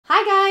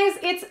Hi guys,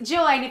 it's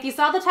Joy, and if you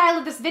saw the title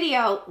of this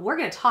video, we're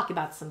going to talk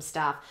about some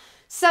stuff.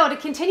 So to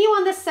continue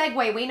on this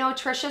segue, we know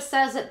Trisha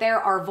says that there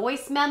are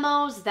voice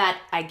memos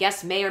that I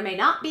guess may or may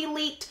not be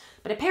leaked,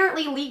 but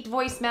apparently leaked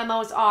voice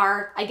memos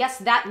are, I guess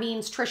that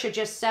means Trisha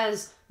just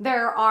says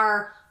there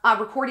are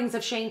recordings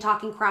of Shane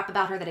talking crap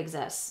about her that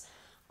exists.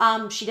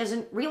 She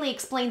doesn't really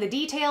explain the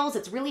details.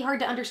 It's really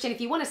hard to understand.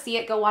 If you want to see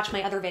it, go watch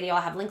my other video.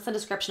 I'll have links in the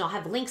description. I'll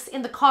have links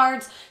in the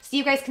cards so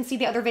you guys can see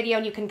the other video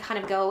and you can kind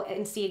of go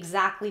and see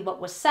exactly what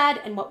was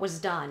said and what was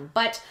done.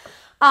 But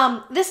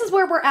this is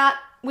where we're at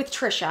with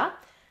Trisha.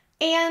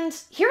 And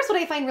here's what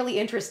I find really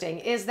interesting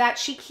is that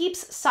she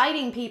keeps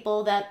citing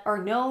people that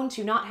are known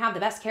to not have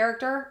the best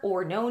character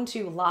or known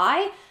to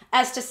lie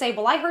as to say,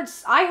 well, I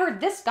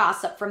heard this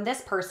gossip from this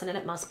person and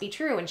it must be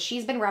true. And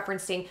she's been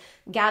referencing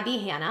Gabby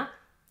Hanna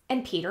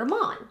and Peter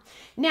Monn.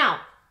 Now,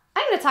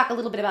 I'm going to talk a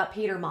little bit about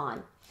Peter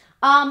Monn.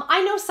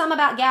 I know some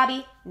about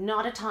Gabby,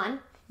 not a ton,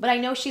 but I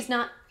know she's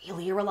not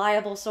really a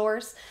reliable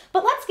source.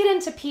 But let's get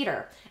into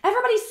Peter.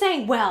 Everybody's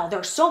saying, well,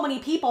 there's so many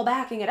people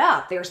backing it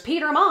up. There's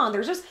Peter Monn.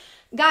 There's just...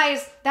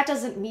 Guys, that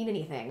doesn't mean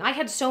anything. I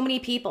had so many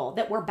people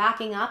that were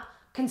backing up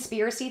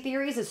conspiracy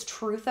theories as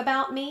truth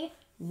about me,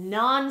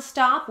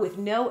 nonstop, with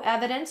no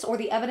evidence, or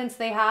the evidence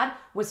they had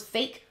was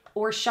fake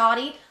or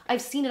shoddy.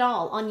 I've seen it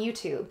all on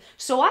YouTube.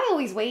 So I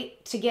always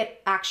wait to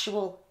get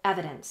actual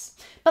evidence.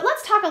 But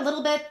let's talk a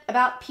little bit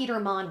about Peter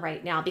Monn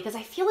right now, because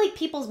I feel like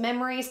people's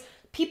memories,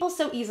 people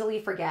so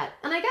easily forget.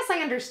 And I guess I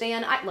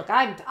understand. Look,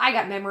 I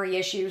got memory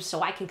issues,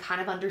 so I can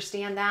kind of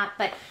understand that.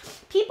 But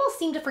people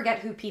seem to forget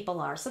who people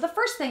are. So the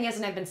first thing is,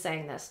 and I've been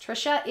saying this,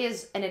 Trisha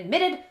is an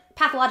admitted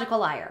pathological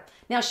liar.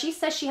 Now, she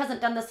says she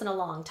hasn't done this in a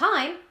long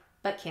time,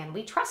 but can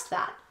we trust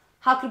that?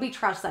 How could we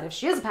trust that if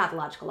she is a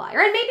pathological liar?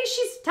 And maybe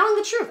she's telling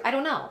the truth. I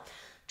don't know.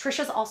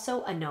 Trisha's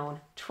also a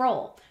known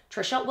troll.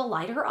 Trisha will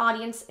lie to her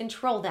audience and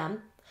troll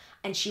them,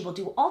 and she will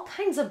do all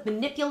kinds of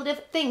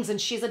manipulative things,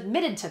 and she's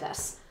admitted to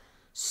this.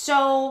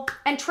 So,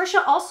 and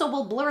Trisha also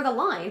will blur the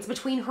lines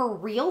between her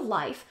real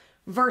life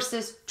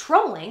versus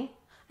trolling,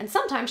 and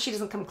sometimes she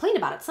doesn't come clean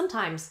about it.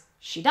 Sometimes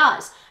she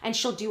does, and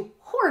she'll do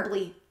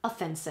horribly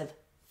offensive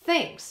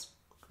things,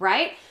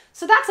 right?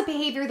 So that's a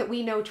behavior that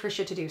we know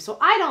Trisha to do. So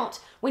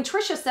when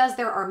Trisha says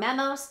there are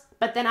memos,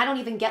 but then I don't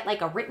even get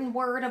like a written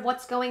word of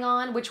what's going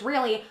on, which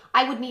really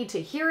I would need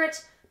to hear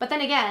it. But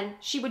then again,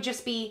 she would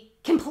just be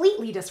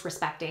completely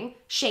disrespecting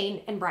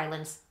Shane and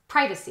Ryland's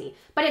privacy.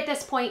 But at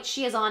this point,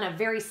 she is on a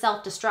very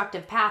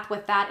self-destructive path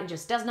with that and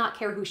just does not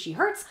care who she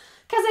hurts,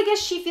 because I guess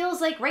she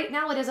feels like right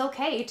now it is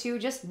okay to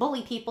just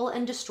bully people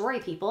and destroy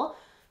people.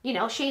 You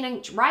know, Shane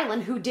and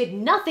Ryland, who did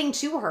nothing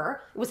to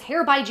her, it was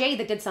hairbyjay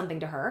that did something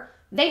to her.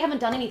 They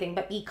haven't done anything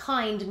but be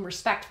kind and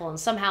respectful, and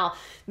somehow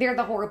they're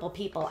the horrible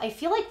people. I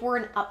feel like we're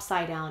an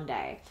upside down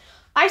day.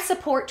 I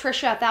support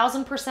Trisha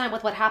 1000%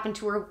 with what happened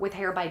to her with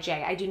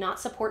hairbyjay. I do not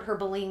support her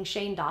bullying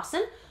Shane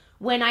Dawson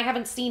when I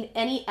haven't seen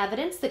any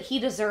evidence that he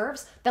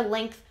deserves the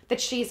length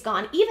that she's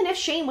gone. Even if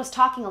Shane was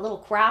talking a little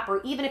crap,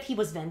 or even if he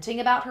was venting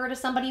about her to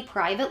somebody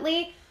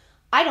privately,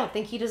 I don't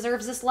think he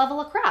deserves this level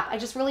of crap. I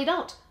just really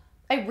don't.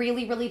 I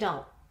really, really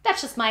don't.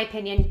 That's just my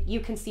opinion. You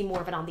can see more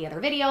of it on the other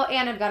video,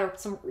 and I've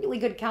got some really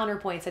good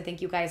counterpoints I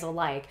think you guys will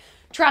like.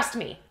 Trust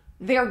me,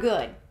 they're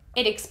good.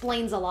 It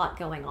explains a lot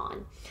going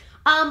on.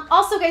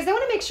 Also, guys, I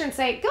want to make sure and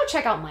say, go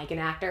check out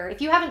Mikenactor.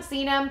 If you haven't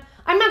seen him,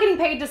 I'm not getting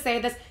paid to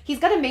say this. He's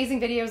got amazing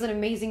videos and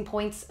amazing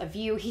points of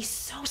view. He's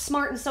so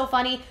smart and so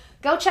funny.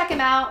 Go check him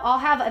out. I'll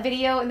have a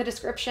video in the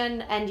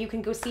description, and you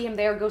can go see him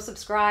there. Go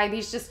subscribe.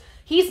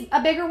 He's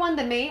a bigger one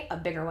than me, a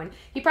bigger one.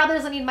 He probably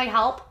doesn't need my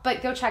help,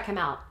 but go check him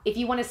out if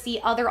you want to see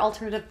other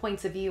alternative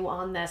points of view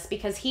on this,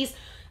 because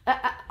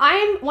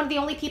I'm one of the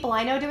only people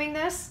I know doing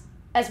this,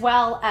 as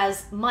well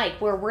as Mike,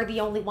 where we're the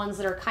only ones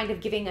that are kind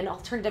of giving an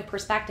alternative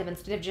perspective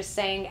instead of just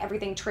saying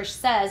everything Trish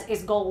says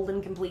is gold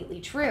and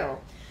completely true.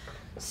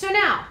 So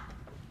now,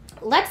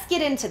 let's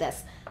get into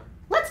this.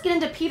 Let's get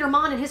into Peter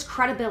Monn and his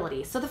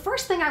credibility. So the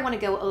first thing I want to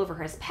go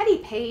over is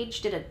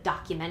Paige did a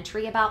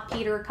documentary about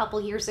Peter a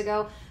couple years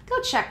ago. Go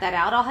check that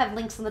out. I'll have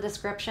links in the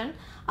description.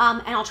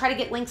 And I'll try to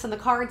get links in the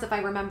cards if I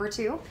remember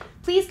to.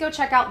 Please go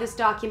check out this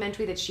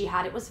documentary that she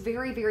had. It was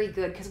very, very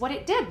good, because what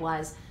it did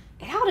was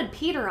it outed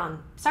Peter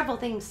on several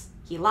things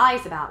he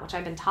lies about, which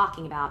I've been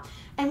talking about.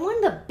 And one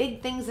of the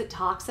big things it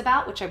talks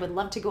about, which I would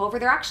love to go over,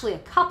 there are actually a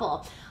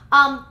couple.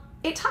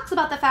 It talks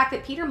about the fact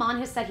that Peter Monn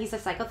has said he's a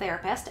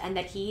psychotherapist and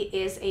that he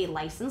is a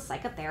licensed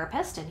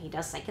psychotherapist and he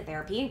does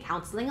psychotherapy and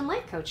counseling and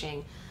life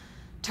coaching.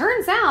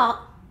 Turns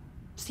out,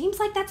 seems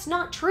like that's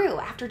not true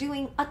after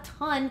doing a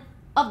ton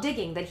of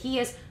digging, that he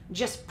has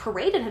just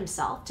paraded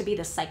himself to be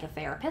the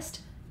psychotherapist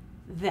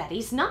that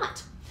he's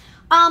not.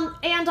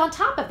 And on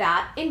top of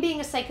that, in being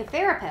a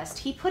psychotherapist,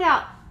 he put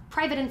out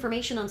private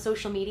information on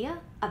social media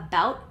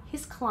about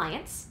his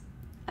clients,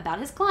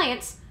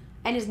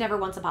 and has never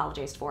once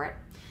apologized for it.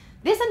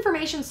 This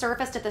information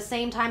surfaced at the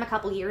same time a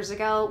couple years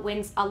ago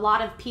when a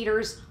lot of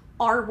Peter's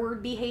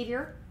R-word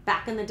behavior,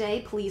 back in the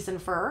day, please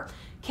infer,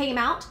 came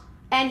out,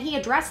 and he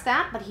addressed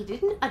that, but he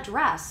didn't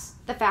address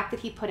the fact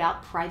that he put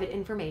out private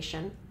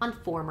information on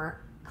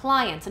former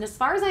clients. And as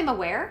far as I'm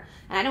aware,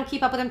 and I don't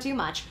keep up with him too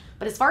much,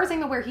 but as far as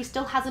I'm aware, he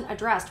still hasn't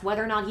addressed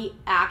whether or not he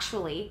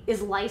actually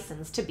is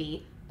licensed to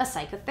be a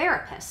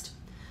psychotherapist.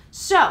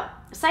 So, a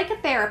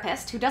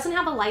psychotherapist who doesn't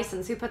have a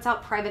license, who puts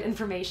out private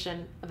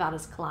information about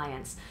his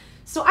clients.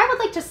 So I would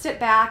like to sit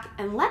back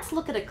and let's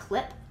look at a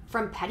clip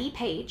from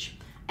Paige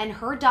and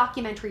her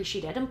documentary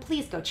she did, and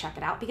please go check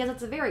it out because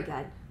it's very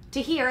good,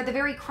 to hear the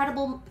very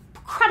credible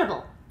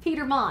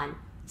Peter Monn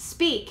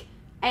speak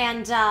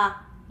and,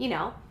 you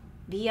know,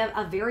 be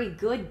a very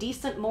good,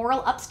 decent,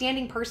 moral,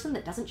 upstanding person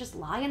that doesn't just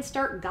lie and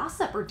start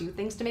gossip or do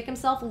things to make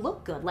himself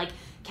look good, like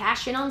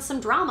cash in on some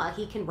drama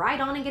he can ride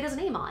on and get his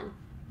name on.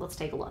 Let's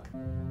take a look.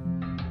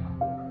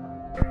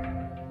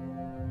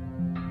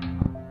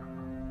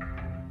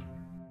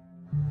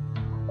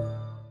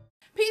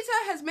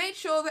 Peter has made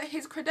sure that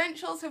his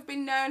credentials have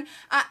been known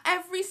at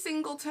every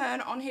single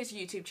turn on his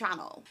YouTube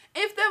channel.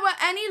 If there were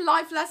any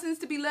life lessons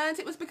to be learned,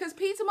 it was because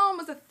Peter Monn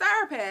was a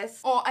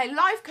therapist or a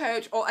life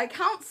coach or a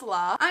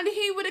counsellor, and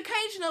he would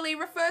occasionally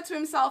refer to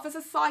himself as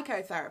a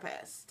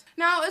psychotherapist.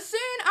 Now, as soon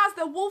as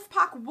the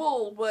Wolfpack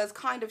wool was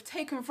kind of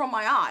taken from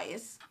my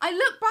eyes, I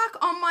looked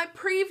back on my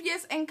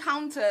previous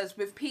encounters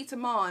with Peter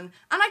Monn,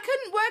 and I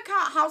couldn't work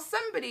out how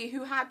somebody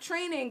who had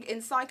training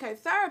in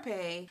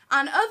psychotherapy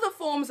and other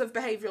forms of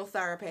behavioural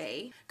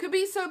therapy could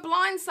be so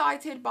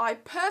blindsided by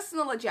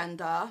personal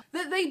agenda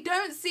that they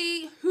don't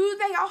see who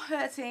they are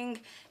hurting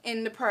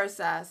in the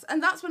process.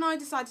 And that's when I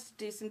decided to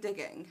do some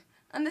digging.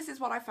 And this is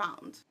what I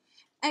found.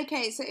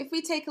 Okay, so if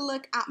we take a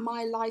look at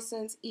my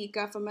license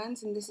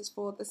e-government, and this is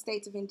for the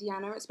state of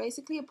Indiana, it's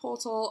basically a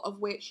portal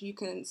of which you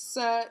can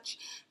search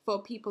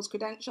for people's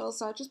credentials.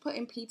 So I just put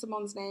in Peter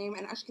Monn's name,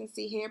 and as you can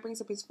see here, it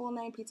brings up his full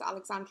name, Peter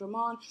Alexander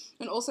Monn,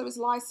 and also his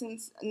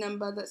license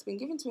number that's been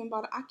given to him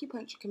by the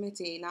acupuncture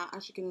committee. Now,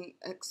 as you can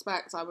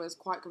expect, I was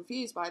quite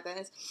confused by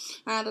this.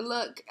 I had a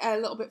look a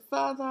little bit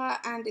further,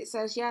 and it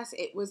says, yes,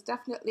 it was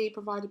definitely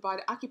provided by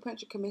the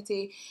acupuncture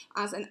committee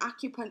as an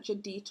acupuncture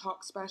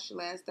detox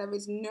specialist. There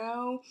is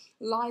no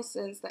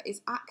license that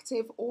is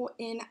active or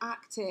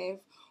inactive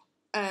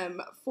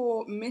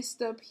for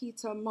Mr.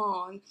 Peter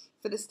Monn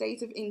for the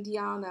state of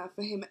Indiana,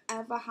 for him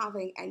ever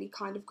having any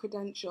kind of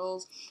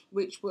credentials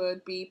which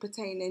would be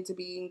pertaining to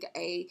being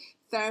a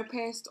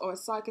therapist or a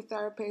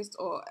psychotherapist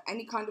or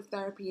any kind of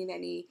therapy in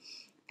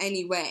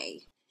any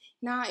way.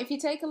 Now, if you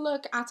take a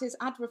look at his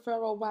ad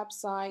referral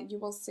website, you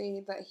will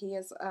see that he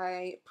is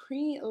a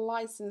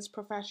pre-licensed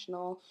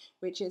professional,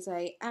 which is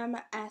a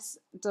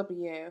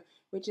MSW,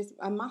 which is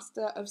a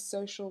Master of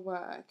Social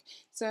Work.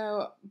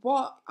 So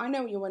what, I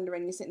know you're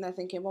wondering, you're sitting there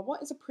thinking, well,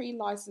 what is a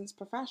pre-licensed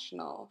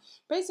professional?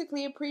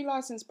 Basically, a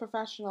pre-licensed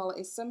professional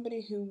is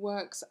somebody who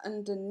works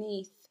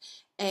underneath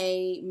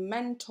a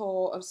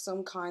mentor of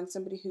some kind,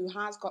 somebody who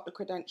has got the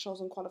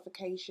credentials and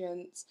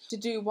qualifications to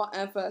do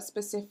whatever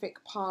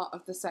specific part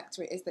of the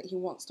sector it is that he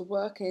wants to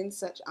work in,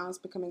 such as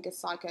becoming a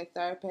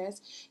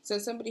psychotherapist. So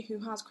somebody who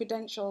has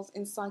credentials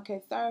in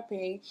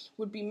psychotherapy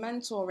would be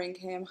mentoring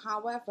him.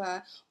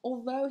 However,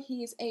 although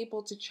he is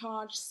able to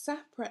charge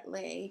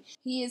separately,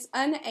 he is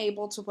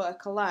unable to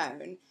work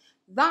alone.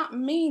 That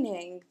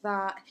meaning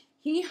that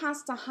he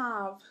has to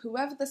have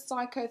whoever the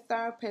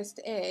psychotherapist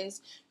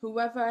is,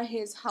 whoever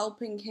is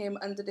helping him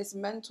under this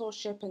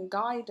mentorship and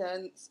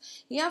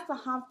guidance, he has to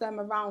have them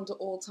around at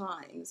all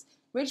times.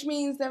 Which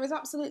means there is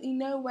absolutely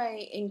no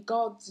way in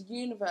God's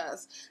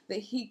universe that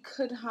he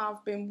could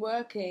have been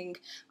working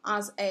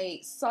as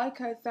a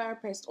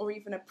psychotherapist or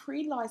even a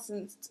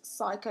pre-licensed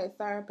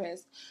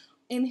psychotherapist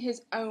in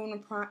his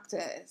own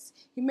practice.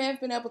 He may have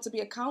been able to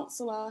be a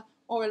counsellor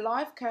or a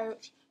life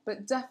coach,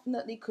 but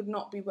definitely could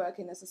not be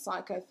working as a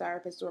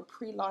psychotherapist or a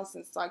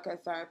pre-licensed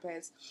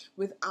psychotherapist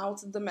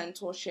without the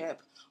mentorship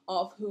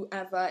of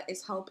whoever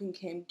is helping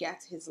him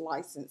get his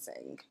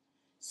licensing.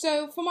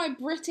 So for my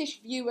British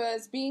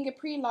viewers, being a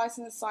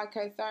pre-licensed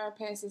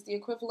psychotherapist is the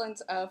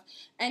equivalent of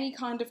any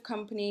kind of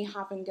company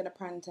having an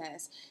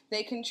apprentice.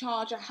 They can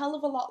charge a hell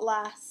of a lot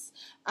less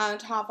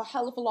and have a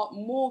hell of a lot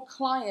more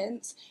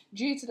clients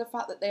due to the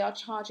fact that they are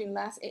charging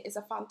less. It is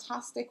a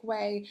fantastic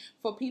way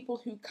for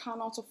people who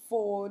cannot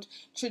afford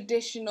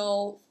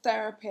traditional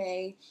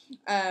therapy.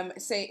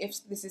 Say if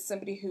this is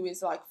somebody who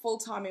is like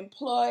full-time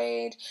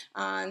employed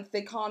and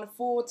they can't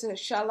afford to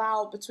shell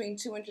out between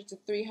 $200 to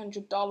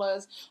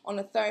 $300 on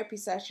a therapy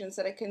session,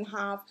 so they can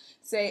have,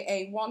 say,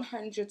 a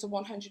 $100 to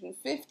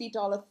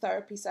 $150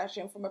 therapy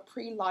session from a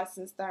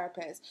pre-licensed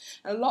therapist.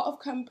 A lot of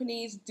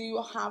companies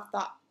do have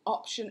that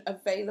option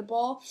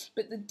available,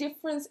 but the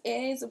difference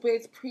is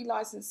with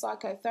pre-licensed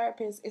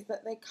psychotherapists is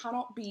that they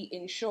cannot be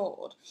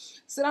insured.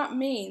 So that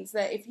means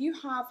that if you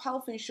have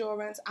health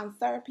insurance and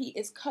therapy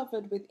is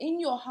covered within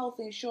your health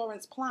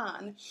insurance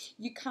plan,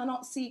 you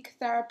cannot seek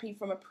therapy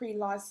from a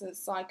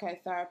pre-licensed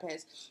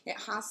psychotherapist. It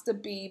has to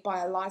be by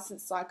a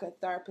licensed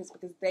psychotherapist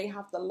because they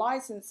have the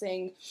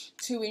licensing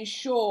to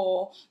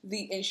insure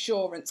the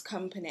insurance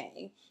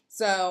company.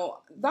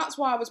 So that's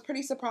why I was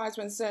pretty surprised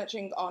when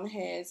searching on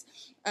his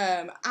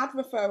ad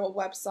referral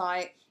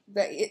website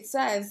that it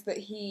says that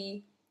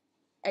he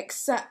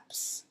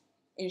accepts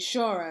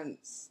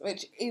insurance,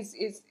 which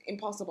is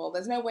impossible.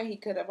 There's no way he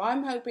could have.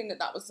 I'm hoping that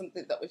that was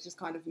something that was just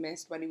kind of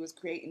missed when he was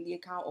creating the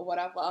account or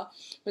whatever,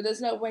 but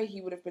there's no way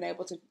he would have been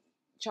able to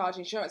charge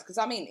insurance, because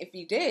I mean, if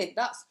he did,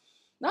 that's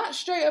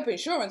straight up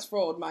insurance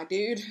fraud, my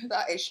dude.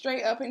 That is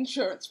straight up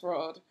insurance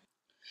fraud.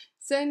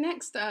 So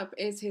next up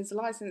is his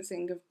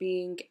licensing of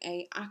being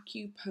a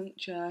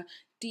acupuncture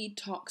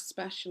detox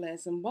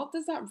specialist. And what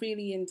does that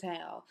really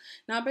entail?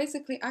 Now,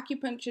 basically,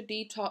 acupuncture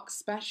detox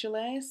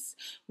specialists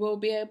will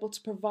be able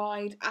to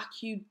provide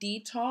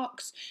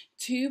acu-detox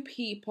to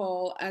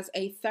people as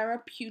a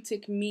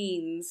therapeutic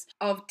means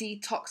of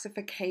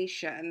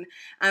detoxification.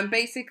 And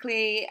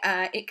basically,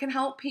 it can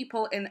help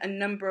people in a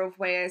number of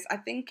ways. I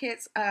think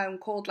it's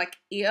called like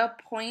ear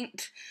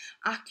point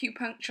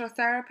acupuncture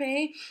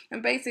therapy.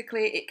 And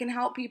basically, it can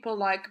help people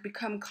like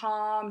become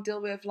calm,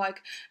 deal with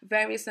like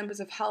various numbers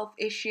of health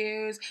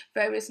issues,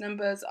 various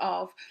numbers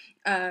of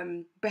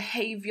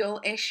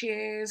behavioral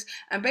issues,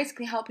 and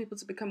basically help people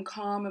to become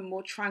calm and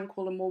more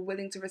tranquil and more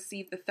willing to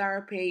receive the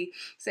therapy,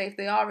 say if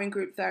they are in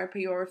group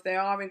therapy or if they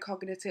are in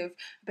cognitive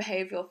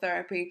behavioral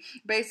therapy.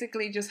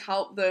 Basically just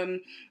help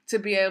them to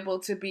be able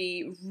to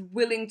be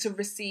willing to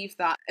receive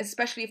that,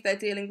 especially if they're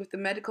dealing with the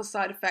medical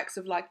side effects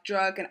of like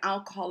drug and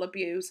alcohol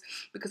abuse,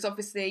 because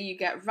obviously you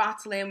get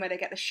rattling where they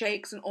get the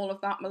shakes and all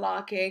of that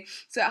malarkey.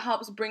 So it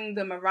helps bring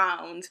them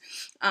around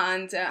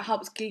and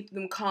helps keep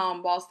them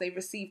calm whilst they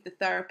receive the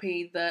therapy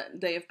that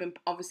they have been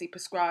obviously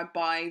prescribed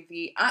by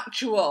the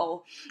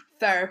actual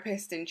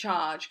therapist in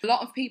charge. A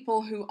lot of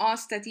people who are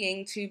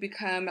studying to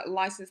become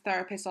licensed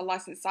therapists or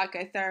licensed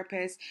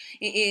psychotherapists,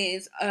 it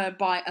is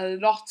by a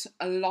lot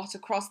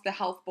across the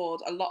health board.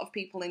 A lot of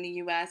people in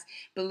the US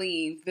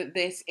believe that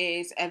this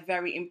is a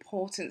very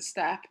important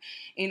step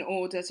in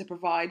order to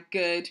provide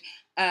good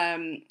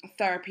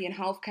therapy and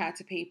healthcare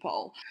to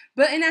people.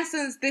 But in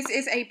essence, this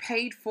is a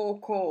paid for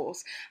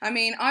course. I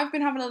mean, I've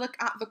been having a look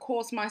at the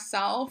course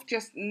myself,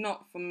 just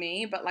not for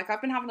me, but like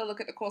I've been having a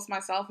look at the course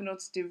myself in order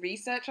to do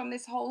research on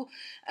this whole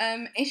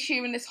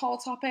issue and this whole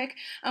topic.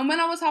 And when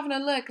I was having a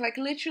look, like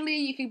literally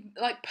you could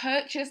like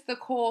purchase the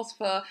course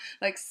for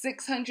like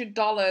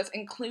 $600,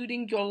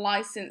 including your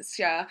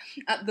licensure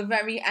at the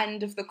very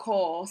end of the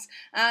course.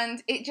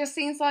 And it just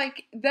seems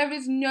like there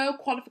is no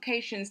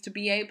qualifications to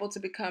be able to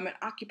become an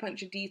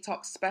acupuncture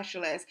detox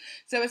specialist.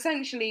 So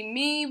essentially,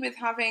 me with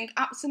having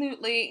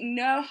absolutely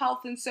no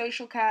health and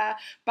social care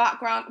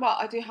background, well,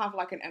 I do have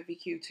like an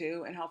MVQ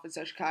too in health and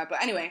social care,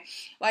 but anyway,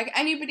 like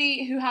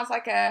anybody who has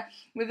like a,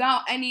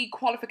 without any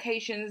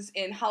qualifications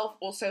in health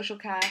or social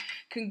care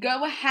can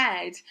go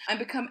ahead and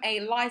become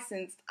a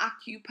licensed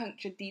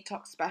acupuncture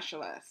detox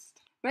specialist.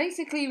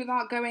 Basically,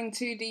 without going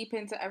too deep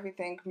into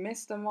everything,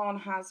 Mr. Monn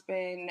has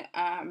been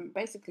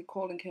basically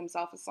calling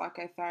himself a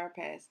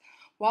psychotherapist.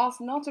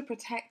 Whilst not a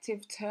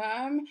protective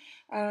term,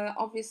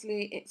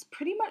 obviously it's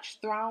pretty much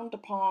frowned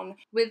upon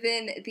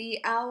within the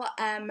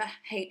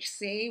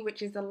LMHC,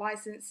 which is the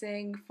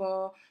licensing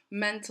for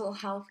mental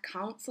health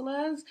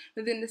counsellors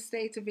within the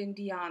state of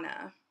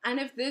Indiana. And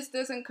if this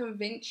doesn't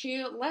convince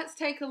you, let's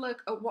take a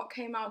look at what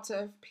came out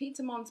of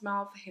Peter Monn's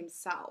mouth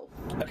himself.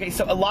 Okay,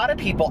 so a lot of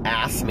people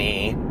ask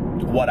me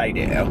what I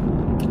do,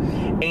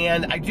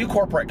 and I do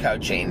corporate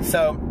coaching,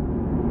 so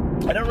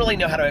I don't really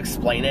know how to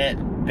explain it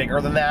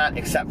bigger than that,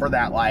 except for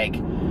that, like,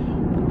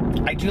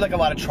 I do like a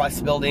lot of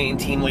trust building,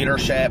 team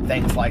leadership,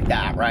 things like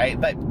that, right?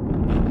 But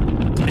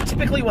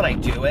typically when I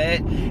do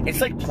it, it's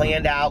like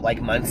planned out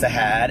like months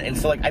ahead, and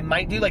so like I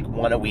might do like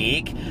one a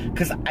week,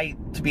 because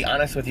to be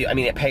honest with you, I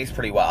mean, it pays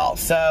pretty well.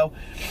 So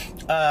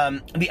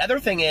the other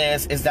thing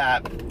is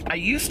that I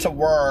used to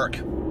work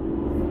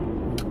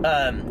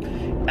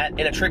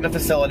in a treatment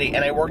facility,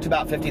 and I worked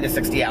about 50 to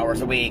 60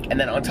 hours a week, and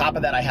then on top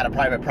of that I had a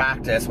private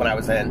practice when I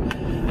was a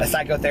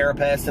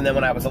psychotherapist, and then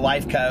when I was a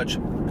life coach,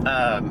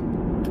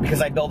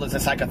 because I billed as a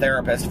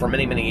psychotherapist for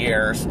many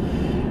years,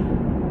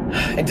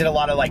 and did a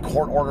lot of like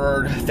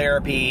court-ordered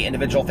therapy,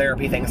 individual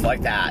therapy, things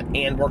like that,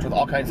 and worked with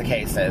all kinds of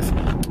cases,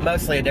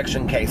 mostly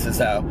addiction cases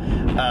though,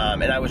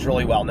 and I was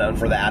really well known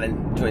for that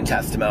and doing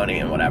testimony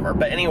and whatever.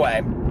 But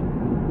anyway,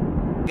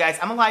 guys,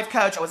 I'm a life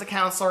coach. I was a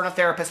counselor and a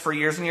therapist for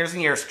years and years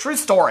and years. True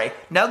story,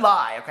 no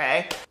lie,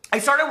 okay? I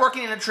started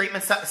working in a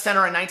treatment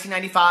center in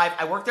 1995.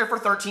 I worked there for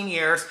 13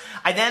 years.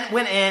 I then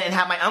went in and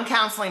had my own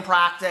counseling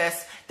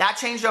practice. That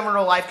changed over to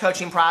a life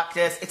coaching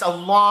practice. It's a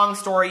long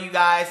story, you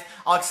guys.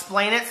 I'll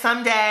explain it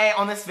someday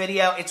on this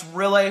video. It's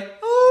really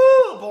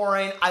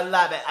boring. I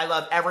love it. I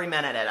love every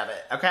minute of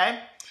it, okay?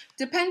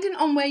 Depending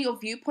on where your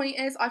viewpoint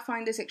is, I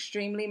find this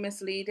extremely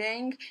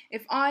misleading.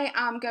 If I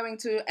am going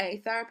to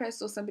a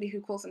therapist or somebody who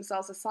calls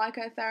themselves a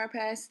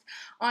psychotherapist,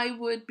 I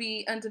would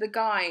be under the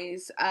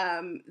guise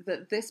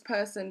that this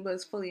person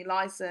was fully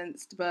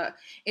licensed, but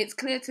it's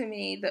clear to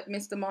me that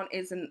Mr. Monn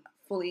isn't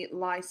fully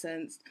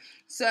licensed.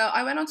 So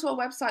I went onto a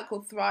website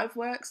called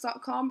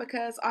thriveworks.com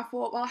because I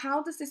thought, well,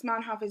 how does this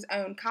man have his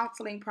own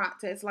counselling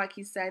practice, like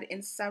he said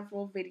in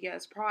several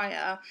videos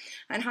prior,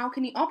 and how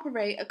can he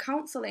operate a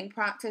counselling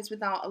practice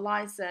without a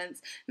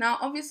license? Now,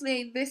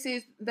 obviously, this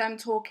is them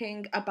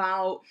talking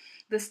about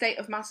the state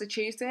of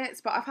Massachusetts,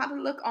 but I've had a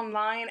look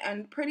online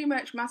and pretty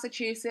much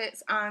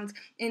Massachusetts and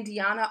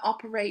Indiana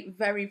operate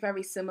very,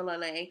 very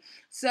similarly.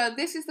 So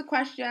this is the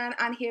question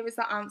and here is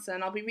the answer,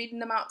 and I'll be reading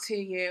them out to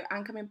you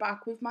and coming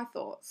back with my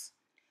thoughts.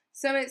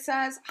 So it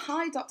says,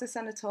 "Hi Dr.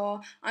 Senator,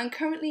 I'm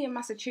currently in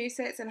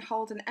Massachusetts and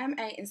hold an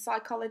MA in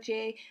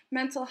psychology,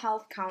 mental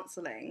health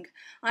counselling.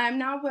 I am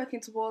now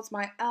working towards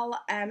my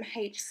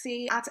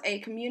LMHC at a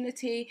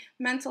community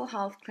mental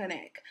health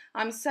clinic.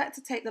 I'm set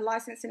to take the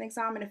licensing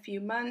exam in a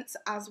few months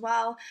as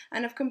well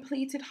and have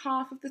completed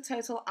half of the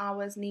total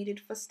hours needed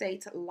for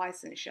state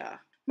licensure.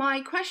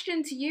 My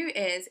question to you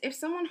is, if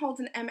someone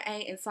holds an MA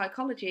in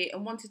psychology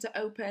and wanted to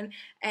open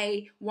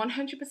a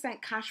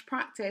 100% cash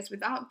practice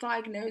without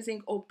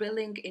diagnosing or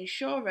billing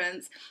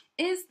insurance,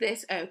 is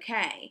this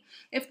okay?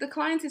 If the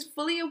client is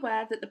fully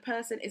aware that the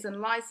person is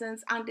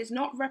unlicensed and is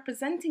not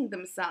representing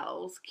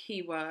themselves,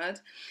 keyword,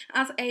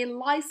 as a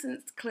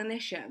licensed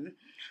clinician.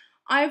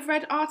 I've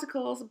read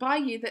articles by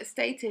you that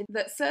stated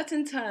that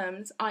certain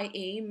terms,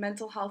 i.e.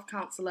 mental health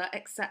counsellor,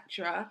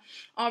 etc.,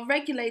 are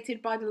regulated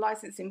by the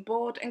licensing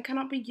board and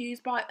cannot be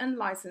used by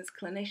unlicensed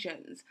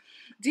clinicians.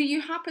 Do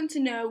you happen to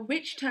know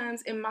which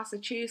terms in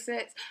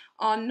Massachusetts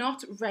are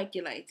not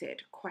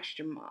regulated? ?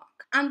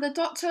 And the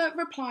doctor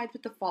replied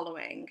with the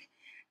following.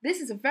 This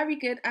is a very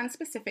good and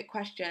specific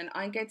question.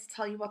 I'm going to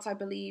tell you what I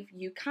believe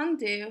you can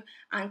do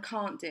and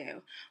can't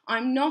do.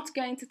 I'm not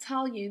going to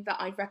tell you that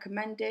I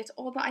recommend it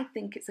or that I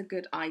think it's a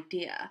good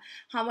idea.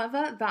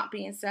 However, that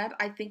being said,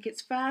 I think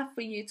it's fair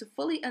for you to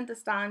fully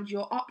understand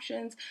your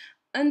options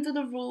under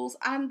the rules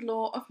and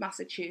law of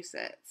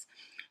Massachusetts.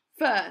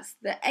 First,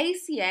 the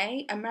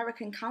ACA,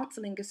 American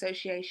Counseling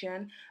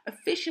Association,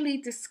 officially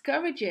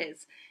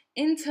discourages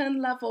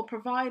intern-level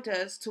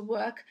providers to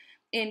work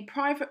in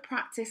private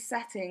practice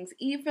settings,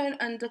 even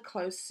under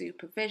close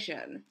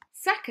supervision.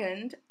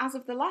 Second, as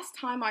of the last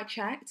time I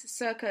checked,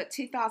 circa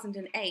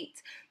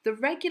 2008, the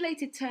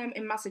regulated term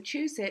in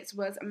Massachusetts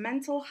was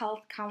mental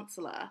health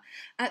counsellor.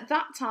 At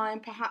that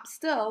time, perhaps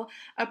still,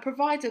 a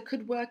provider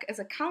could work as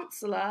a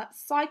counsellor,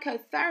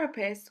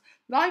 psychotherapist,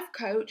 life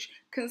coach,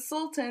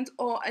 consultant,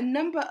 or a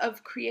number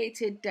of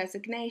created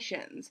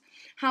designations.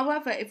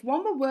 However, if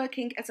one were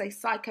working as a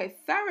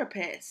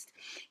psychotherapist,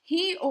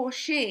 he or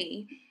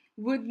she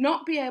would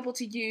not be able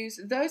to use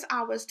those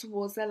hours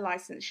towards their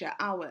licensure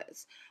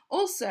hours.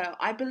 Also,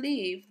 I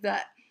believe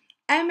that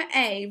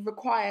MA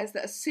requires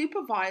that a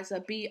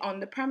supervisor be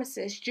on the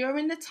premises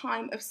during the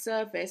time of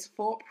service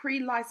for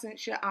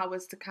pre-licensure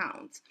hours to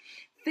count.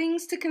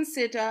 Things to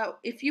consider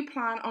if you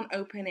plan on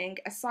opening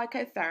a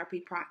psychotherapy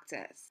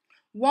practice.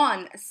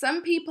 1.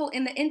 Some people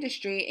in the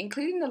industry,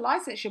 including the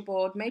licensure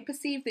board, may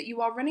perceive that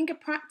you are running a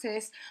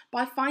practice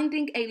by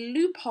finding a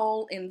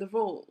loophole in the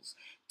rules.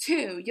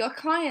 2. Your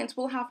client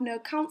will have no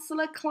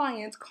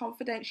counsellor-client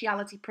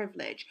confidentiality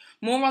privilege.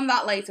 More on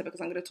that later because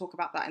I'm going to talk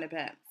about that in a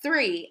bit.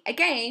 3.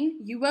 Again,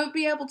 you won't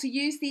be able to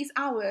use these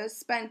hours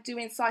spent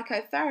doing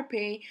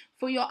psychotherapy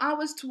for your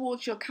hours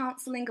towards your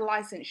counselling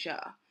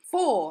licensure.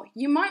 4.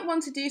 You might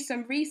want to do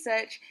some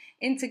research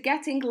into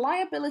getting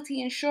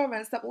liability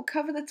insurance that will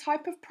cover the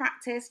type of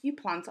practice you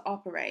plan to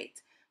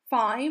operate.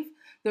 5.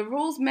 The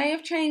rules may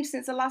have changed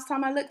since the last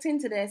time I looked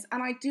into this,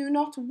 and I do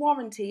not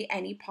warranty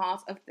any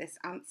part of this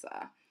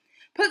answer.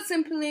 Put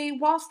simply,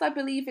 whilst I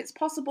believe it's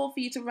possible for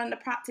you to run the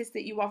practice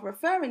that you are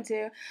referring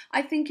to,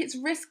 I think it's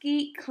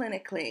risky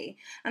clinically,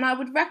 and I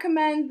would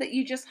recommend that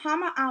you just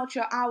hammer out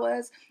your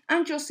hours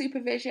and your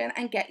supervision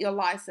and get your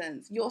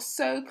license. You're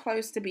so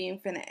close to being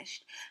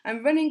finished,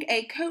 and running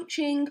a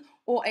coaching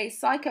or a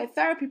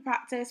psychotherapy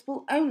practice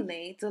will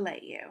only delay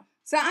you.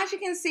 So as you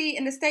can see,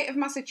 in the state of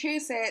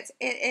Massachusetts,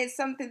 it is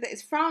something that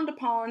is frowned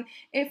upon,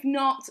 if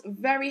not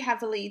very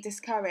heavily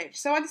discouraged.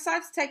 So I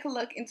decided to take a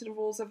look into the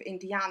rules of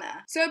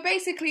Indiana. So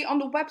basically on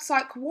the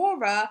website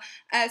Quora,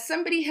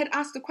 somebody had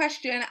asked a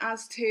question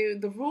as to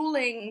the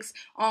rulings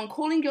on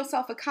calling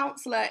yourself a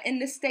counsellor in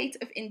the state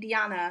of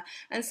Indiana.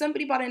 And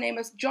somebody by the name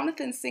of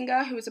Jonathan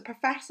Singer, who is a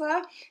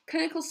professor,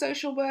 clinical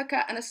social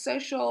worker, and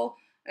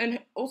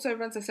also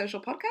runs a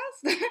social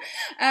podcast.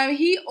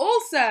 He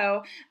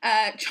also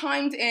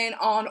chimed in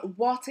on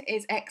what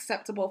is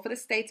acceptable for the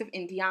state of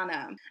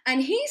Indiana.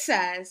 And he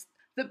says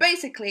that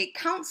basically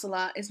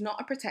counsellor is not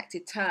a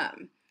protected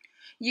term.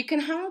 You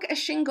can hang a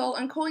shingle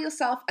and call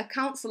yourself a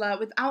counsellor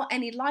without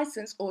any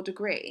license or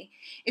degree.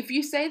 If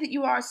you say that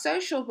you are a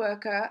social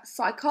worker,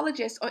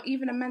 psychologist, or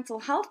even a mental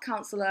health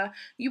counsellor,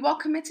 you are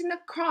committing a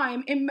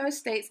crime in most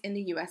states in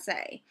the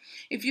USA.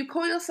 If you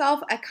call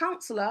yourself a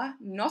counsellor,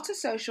 not a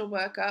social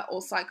worker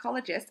or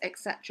psychologist,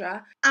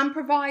 etc., and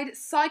provide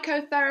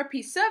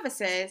psychotherapy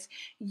services,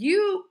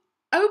 you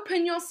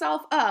open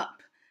yourself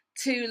up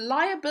to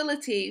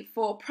liability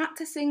for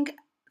practicing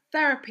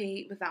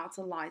therapy without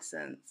a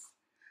license.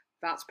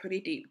 That's pretty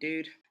deep,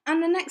 dude.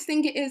 And the next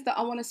thing it is that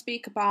I want to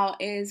speak about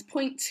is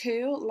point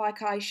 2,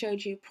 like I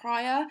showed you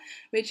prior,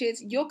 which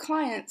is your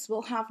clients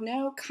will have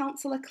no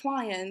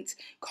counselor-client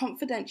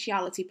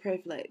confidentiality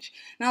privilege.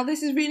 Now,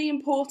 this is really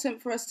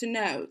important for us to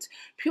note,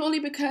 purely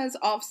because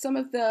of some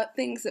of the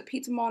things that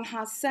Peter Monn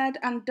has said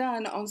and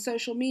done on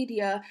social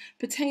media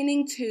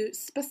pertaining to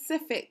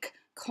specific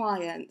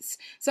clients.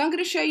 So I'm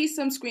going to show you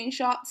some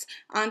screenshots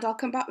and I'll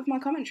come back with my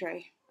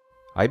commentary.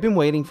 I've been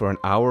waiting for an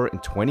hour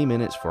and 20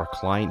 minutes for a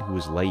client who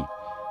is late.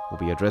 We'll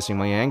be addressing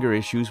my anger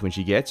issues when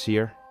she gets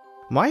here.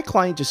 My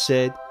client just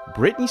said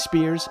Britney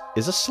Spears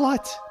is a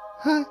slut.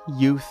 Huh,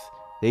 youth.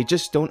 They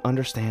just don't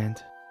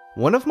understand.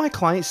 One of my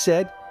clients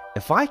said,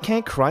 if I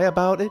can't cry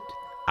about it,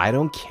 I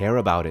don't care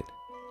about it.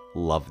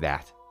 Love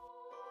that.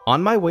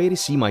 On my way to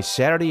see my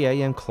Saturday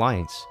AM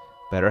clients.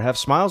 Better have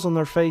smiles on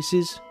their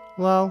faces.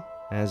 Well,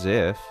 as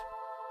if.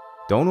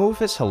 Don't know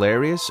if it's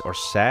hilarious or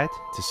sad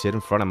to sit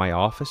in front of my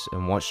office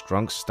and watch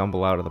drunks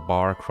stumble out of the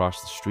bar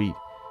across the street.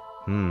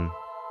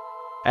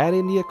 Add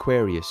in the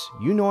Aquarius.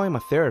 You know I'm a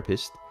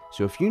therapist,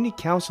 so if you need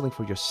counseling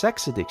for your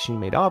sex addiction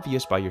made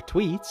obvious by your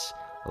tweets,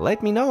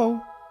 let me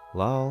know.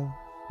 Lol.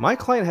 My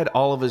client had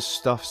all of his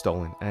stuff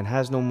stolen and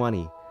has no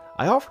money.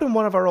 I offered him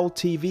one of our old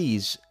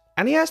TVs,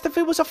 and he asked if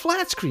it was a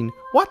flat screen.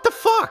 What the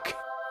fuck?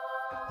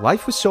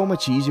 Life was so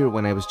much easier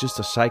when I was just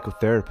a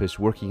psychotherapist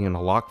working in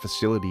a locked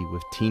facility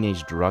with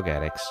teenage drug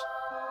addicts.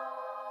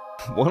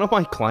 One of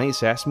my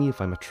clients asked me if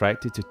I'm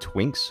attracted to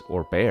twinks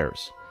or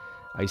bears.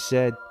 I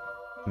said,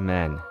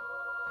 men.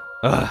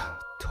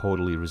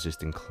 Totally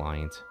resistant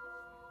client.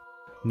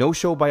 No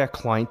show by a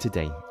client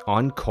today.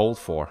 Uncalled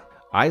for.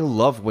 I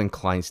love when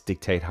clients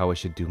dictate how I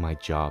should do my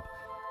job.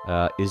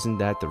 Isn't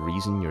that the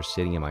reason you're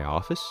sitting in my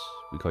office?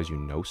 Because you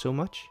know so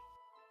much?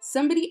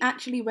 Somebody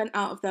actually went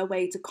out of their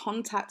way to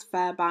contact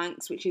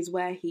Fairbanks, which is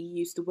where he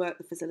used to work,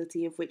 the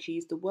facility of which he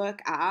used to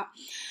work at,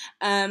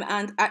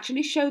 and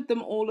actually showed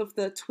them all of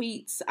the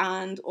tweets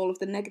and all of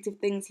the negative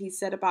things he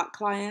said about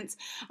clients,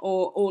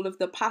 or all of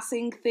the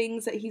passing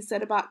things that he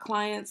said about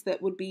clients that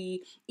would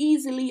be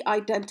easily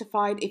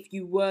identified if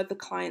you were the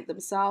client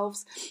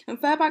themselves. And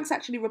Fairbanks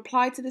actually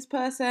replied to this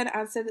person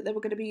and said that they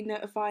were going to be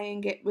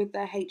notifying it with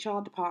their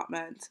HR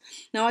department.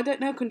 Now, I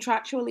don't know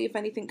contractually if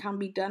anything can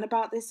be done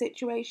about this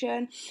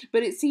situation,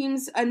 but it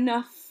seems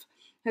enough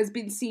has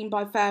been seen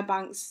by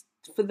Fairbanks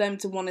for them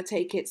to want to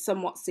take it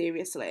somewhat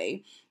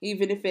seriously,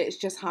 even if it's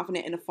just having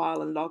it in a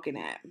file and logging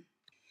it.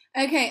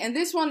 Okay, and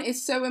this one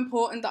is so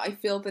important that I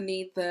feel the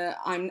need that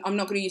I'm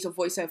not going to use a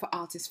voiceover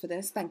artist for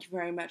this. Thank you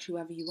very much,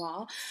 whoever you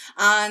are.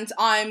 And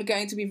I'm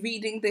going to be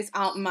reading this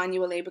out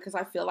manually because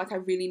I feel like I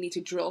really need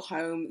to drill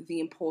home the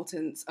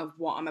importance of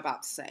what I'm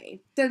about to say.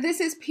 So this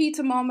is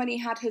Peter Monn when he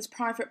had his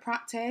private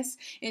practice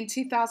in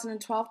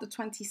 2012, the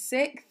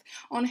 26th,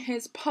 on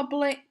his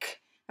public,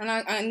 and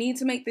I need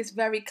to make this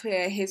very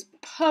clear, his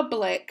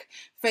public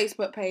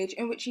Facebook page,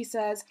 in which he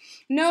says,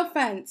 "No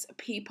offense,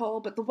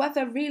 people, but the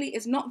weather really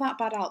is not that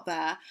bad out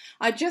there.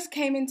 I just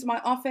came into my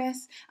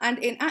office and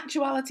in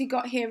actuality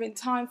got here in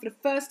time for the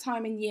first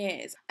time in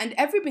years, and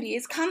everybody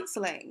is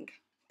cancelling."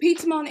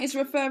 Peter Monn is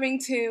referring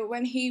to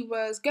when he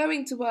was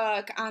going to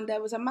work and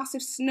there was a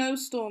massive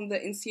snowstorm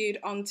that ensued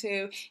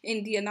onto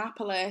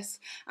Indianapolis,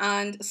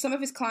 and some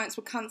of his clients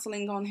were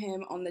cancelling on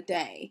him on the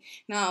day.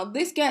 Now,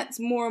 this gets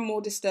more and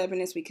more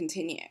disturbing as we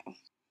continue.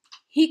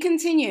 He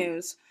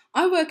continues,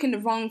 "I work in the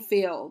wrong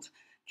field.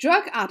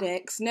 Drug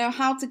addicts know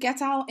how to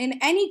get out in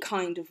any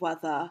kind of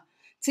weather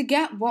to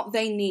get what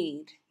they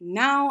need.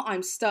 Now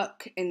I'm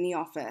stuck in the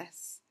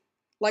office."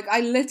 Like,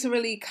 I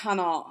literally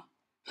cannot.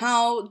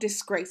 How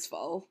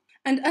disgraceful.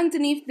 And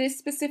underneath this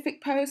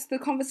specific post, the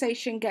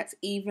conversation gets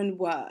even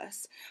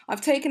worse.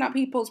 I've taken out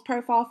people's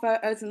profile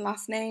photos and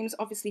last names,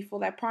 obviously for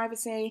their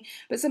privacy,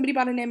 but somebody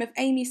by the name of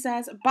Amy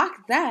says,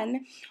 "Back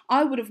then,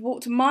 I would have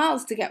walked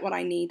miles to get what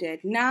I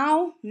needed.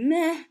 Now,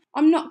 meh,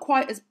 I'm not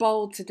quite as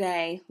bold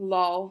today,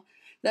 lol."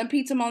 Then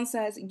Peter Monn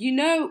says, "You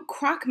know,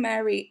 Crack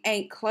Mary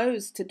ain't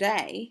closed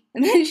today."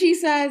 And then she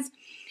says,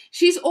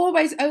 "She's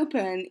always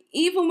open.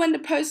 Even when the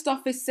post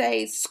office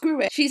says,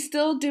 screw it, she's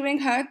still doing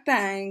her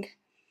thing."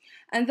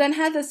 And then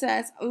Heather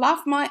says,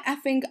 "Laugh my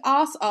effing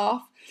ass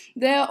off.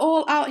 They're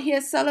all out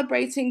here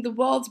celebrating the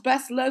world's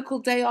best local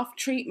day off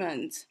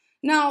treatment."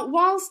 Now,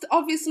 whilst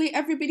obviously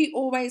everybody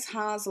always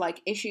has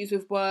like issues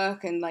with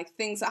work and like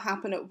things that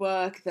happen at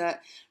work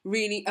that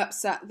really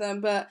upset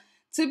them, but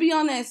to be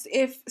honest,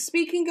 if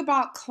speaking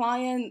about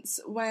clients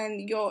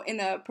when you're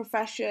in a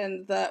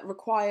profession that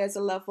requires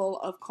a level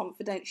of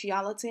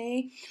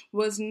confidentiality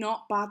was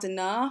not bad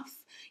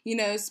enough, you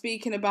know,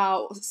 speaking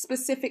about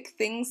specific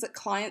things that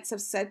clients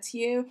have said to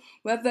you,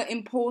 whether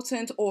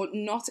important or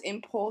not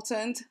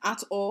important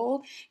at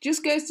all,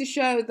 just goes to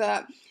show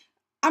that,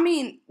 I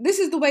mean, this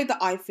is the way that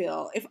I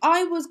feel. If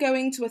I was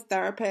going to a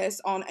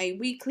therapist on a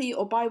weekly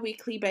or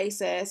bi-weekly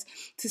basis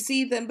to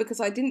see them because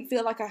I didn't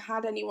feel like I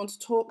had anyone to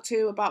talk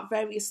to about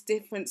various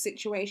different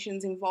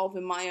situations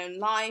involving my own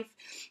life,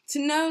 to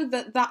know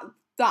that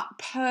that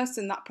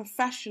person, that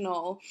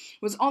professional,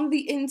 was on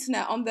the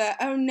internet on their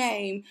own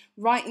name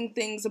writing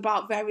things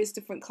about various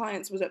different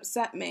clients would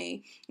upset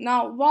me.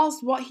 Now,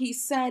 whilst what he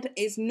said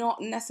is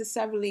not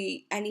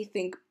necessarily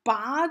anything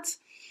bad,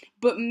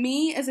 but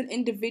me as an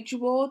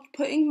individual,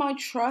 putting my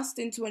trust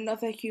into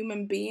another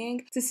human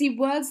being to see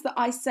words that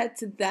I said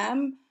to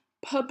them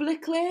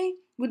publicly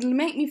would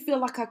make me feel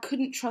like I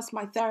couldn't trust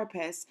my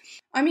therapist.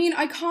 I mean,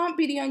 I can't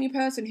be the only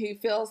person who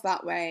feels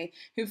that way,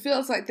 who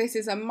feels like this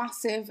is a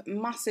massive,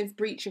 massive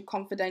breach of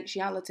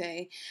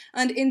confidentiality.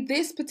 And in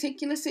this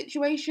particular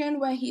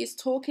situation where he is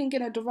talking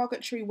in a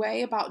derogatory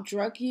way about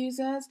drug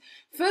users,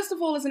 first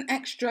of all, as an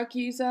ex-drug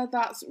user,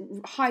 that's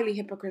highly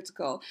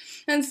hypocritical.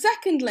 And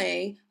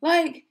secondly,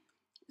 like,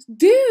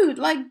 dude,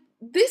 like,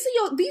 these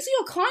are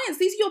your clients,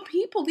 these are your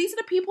people, these are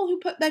the people who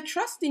put their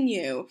trust in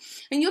you.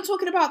 And you're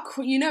talking about,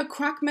 you know,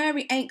 Crack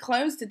Mary ain't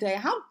closed today.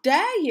 How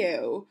dare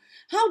you?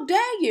 How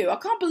dare you? I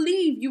can't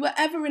believe you were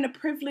ever in a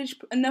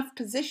privileged enough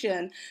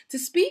position to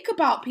speak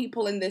about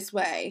people in this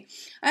way.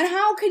 And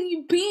how can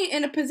you be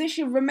in a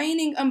position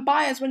remaining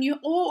unbiased when you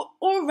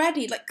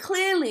already, like,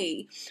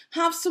 clearly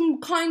have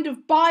some kind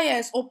of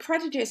bias or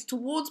prejudice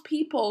towards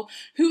people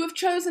who have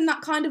chosen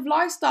that kind of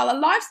lifestyle, a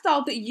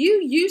lifestyle that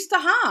you used to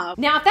have?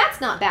 Now, if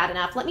that's not bad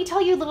enough, let me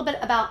tell you a little bit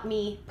about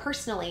me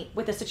personally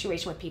with the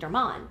situation with Peter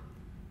Monn.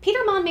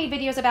 Peter Monn made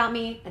videos about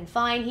me, and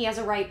fine, he has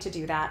a right to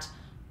do that.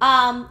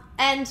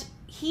 And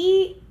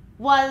he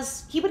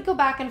would go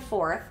back and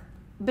forth,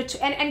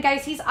 and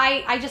guys,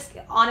 I just,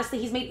 honestly,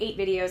 he's made 8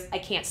 videos. I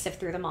can't sift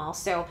through them all,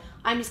 so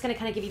I'm just gonna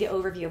kind of give you the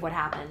overview of what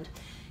happened.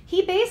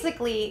 He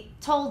basically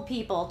told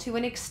people, to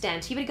an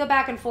extent, he would go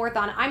back and forth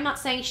on, I'm not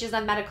saying she doesn't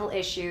have medical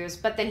issues,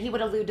 but then he would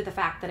allude to the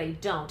fact that I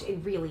don't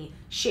in really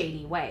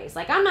shady ways.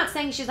 Like, I'm not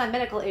saying she doesn't have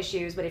medical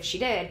issues, but if she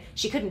did,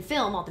 she couldn't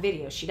film all the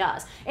videos she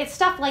does. It's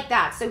stuff like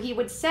that. So he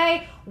would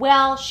say,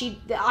 well,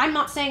 I'm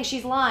not saying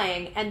she's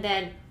lying, and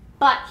then,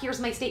 but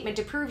here's my statement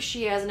to prove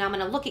she is, and I'm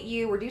going to look at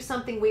you or do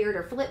something weird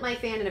or flip my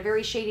fan in a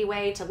very shady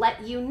way to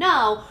let you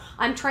know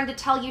I'm trying to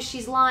tell you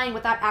she's lying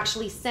without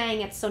actually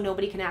saying it so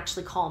nobody can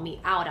actually call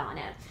me out on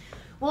it.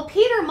 Well,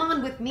 Peter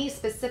Monn, with me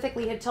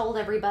specifically, had told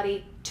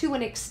everybody, to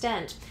an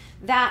extent,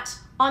 that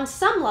on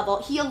some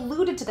level, he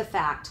alluded to the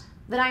fact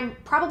that I'm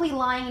probably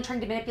lying and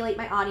trying to manipulate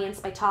my audience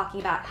by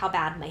talking about how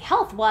bad my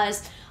health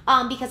was,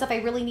 because if I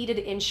really needed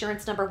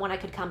insurance, number one, I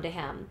could come to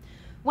him.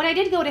 When I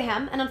did go to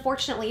him, and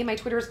unfortunately my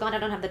Twitter is gone, I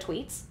don't have the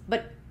tweets,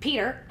 but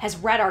Peter has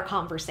read our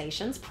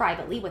conversations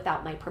privately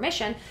without my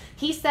permission.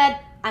 He said,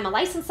 I'm a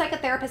licensed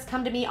psychotherapist,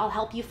 come to me, I'll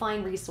help you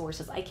find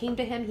resources. I came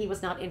to him, he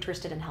was not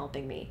interested in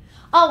helping me.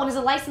 Oh, and as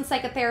a licensed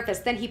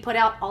psychotherapist, then he put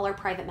out all our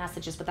private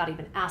messages without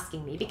even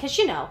asking me, because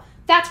you know,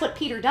 that's what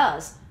Peter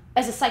does.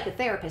 As a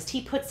psychotherapist,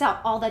 he puts out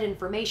all that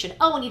information.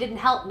 Oh, and he didn't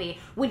help me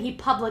when he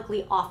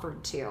publicly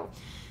offered to.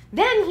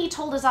 Then he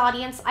told his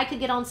audience I could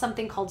get on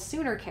something called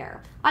Sooner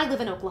Care. I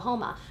live in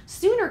Oklahoma.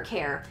 Sooner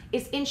Care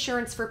is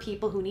insurance for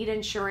people who need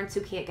insurance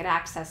who can't get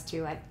access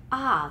to it.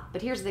 Ah,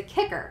 but here's the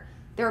kicker.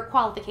 There are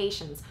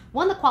qualifications.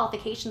 One of the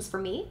qualifications for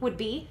me would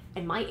be,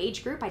 in my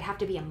age group, I'd have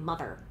to be a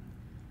mother.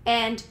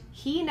 And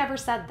he never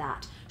said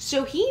that.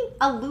 So he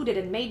alluded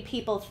and made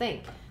people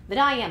think that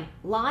I am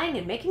lying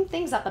and making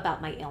things up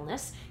about my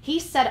illness. He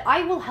said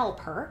I will help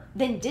her,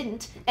 then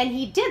didn't, and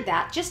he did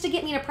that just to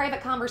get me in a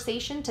private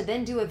conversation to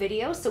then do a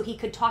video so he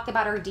could talk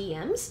about our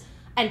DMs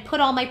and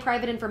put all my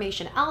private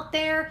information out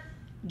there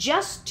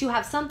just to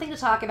have something to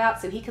talk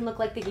about so he can look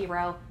like the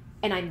hero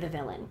and I'm the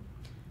villain.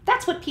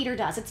 That's what Peter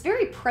does. It's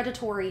very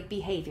predatory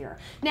behavior.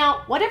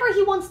 Now, whatever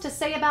he wants to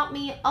say about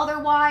me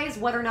otherwise,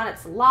 whether or not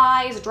it's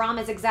lies,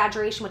 dramas,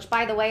 exaggeration, which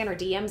by the way, in our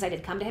DMs, I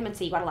did come to him and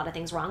say you got a lot of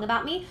things wrong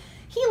about me.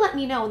 He let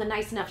me know in the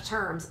nice enough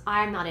terms,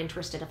 I'm not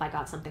interested if I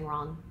got something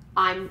wrong.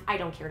 I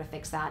don't care to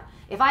fix that.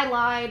 If I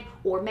lied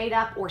or made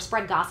up or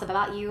spread gossip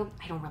about you,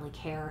 I don't really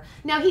care.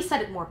 Now, he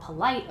said it more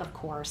polite, of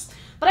course,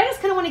 but I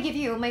just kind of want to give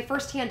you my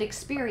firsthand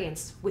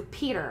experience with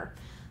Peter.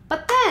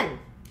 But then,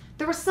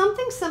 there was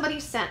something somebody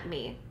sent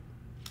me,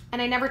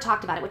 and I never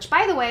talked about it, which,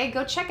 by the way,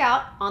 go check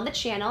out on the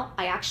channel.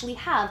 I actually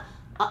have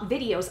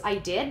videos I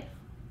did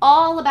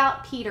all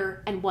about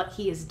Peter and what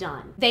he has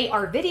done. They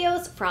are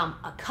videos from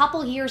a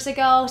couple years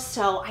ago,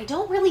 so I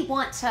don't really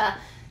want to,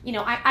 you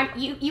know,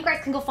 you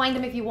guys can go find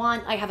them if you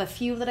want. I have a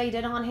few that I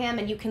did on him,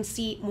 and you can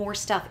see more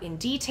stuff in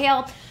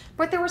detail.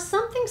 But there was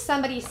something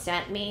somebody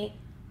sent me,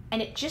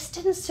 and it just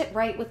didn't sit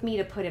right with me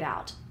to put it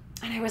out.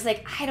 And I was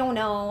like, I don't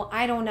know.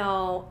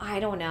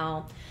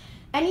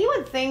 And you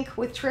would think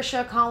with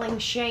Trisha calling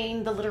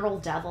Shane the literal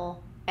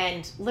devil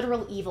and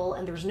literal evil,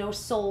 and there's no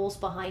souls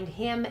behind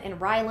him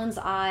and Ryland's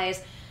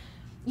eyes,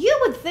 you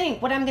would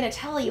think what I'm going to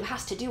tell you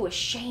has to do with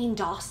Shane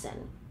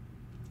Dawson.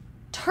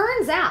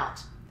 Turns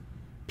out,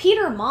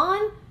 Peter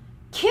Monn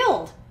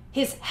killed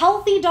his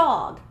healthy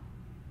dog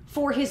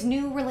for his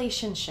new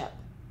relationship.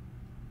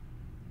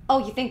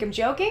 Oh, you think I'm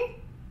joking?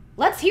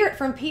 Let's hear it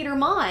from Peter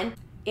Monn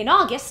in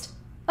August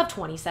of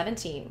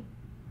 2017.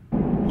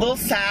 Little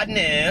sad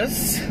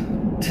news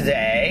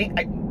today.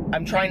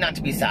 I'm trying not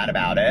to be sad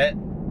about it.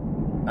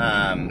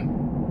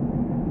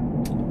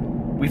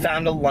 we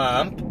found a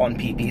lump on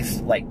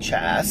Pee-Pee's like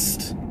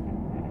chest,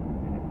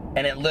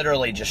 and it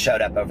literally just showed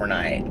up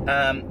overnight.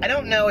 I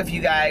don't know if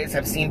you guys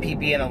have seen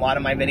Pee-Pee in a lot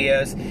of my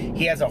videos.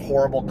 He has a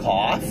horrible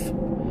cough,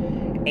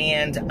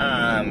 and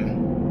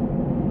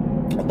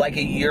like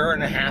a year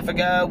and a half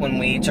ago when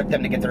we took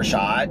them to get their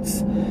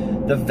shots,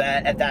 the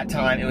vet at that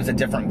time, it was a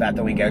different vet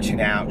that we go to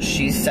now,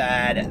 she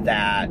said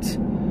that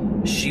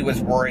she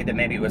was worried that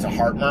maybe it was a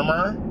heart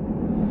murmur.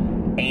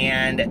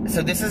 And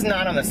so this is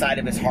not on the side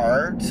of his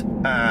heart,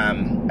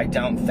 I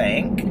don't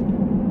think,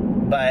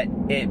 but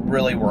it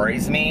really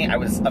worries me. I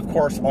was, of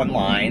course,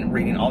 online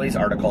reading all these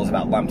articles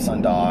about lumps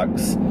on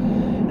dogs,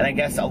 and I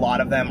guess a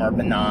lot of them are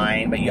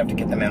benign, but you have to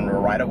get them in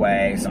right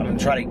away. So I'm going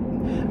to try to,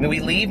 I mean, we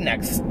leave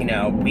next,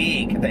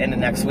 week, at the end of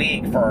next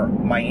week for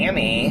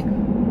Miami,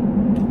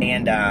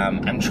 and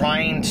I'm going to try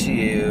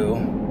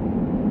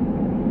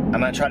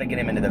to get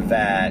him into the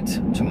vet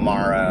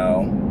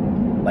tomorrow.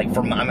 I'm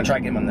gonna try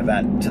to get him into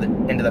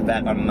the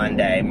vet on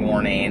Monday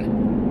morning,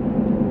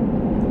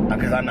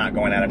 because I'm not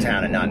going out of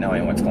town and not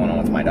knowing what's going on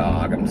with my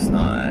dog. I'm just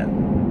not.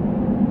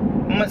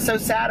 And what's so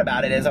sad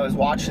about it is I was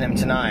watching him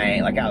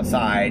tonight, like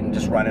outside and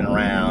just running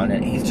around,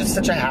 and he's just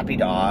such a happy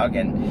dog,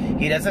 and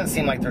he doesn't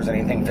seem like there's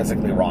anything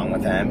physically wrong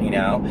with him. He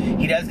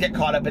does get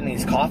caught up in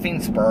these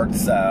coughing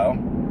spurts, so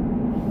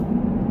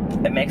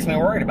it makes me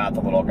worried about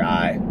the little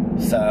guy.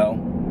 So.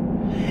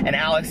 And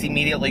Alex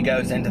immediately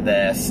goes into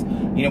this,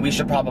 we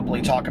should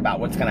probably talk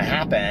about what's going to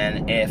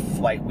happen if,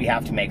 we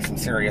have to make some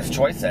serious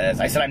choices.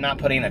 I said I'm not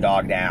putting a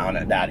dog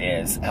down that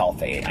is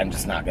healthy. I'm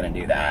just not going to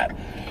do that.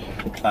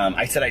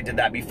 I said I did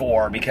that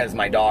before because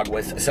my dog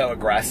was so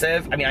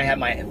aggressive. I mean, I had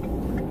my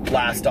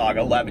last dog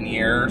 11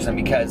 years, and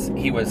because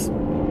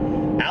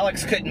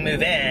Alex couldn't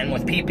move in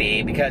with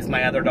Pee-Pee because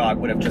my other dog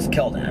would have just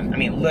killed him. I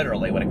mean,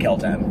 literally would have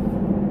killed him.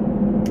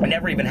 I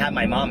never even had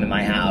my mom in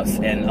my house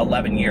in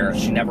 11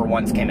 years. She never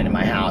once came into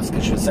my house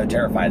because she was so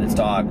terrified of this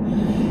dog.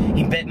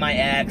 He bit my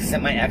ex,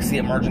 sent my ex to the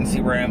emergency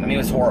room. I mean, it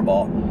was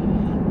horrible.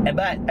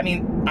 But, I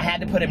mean, I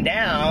had to put him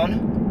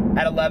down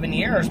at 11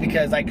 years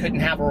because I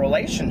couldn't have a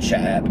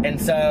relationship. And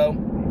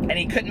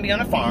he couldn't be on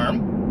a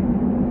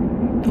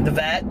farm. The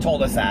vet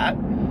told us that.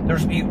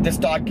 This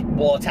dog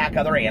will attack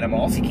other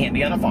animals. He can't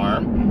be on a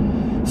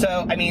farm.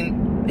 So, I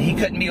mean, he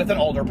couldn't be with an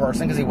older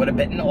person because he would have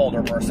bitten an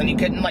older person. He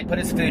couldn't, put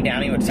his food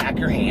down. He would attack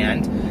your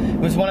hand. It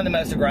was one of the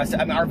most aggressive.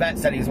 I mean, our vet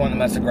said he's one of the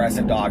most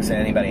aggressive dogs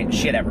that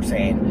she had ever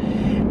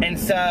seen. And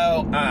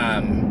so,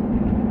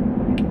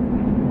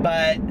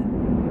 but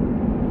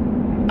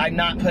I'm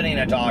not putting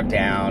a dog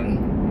down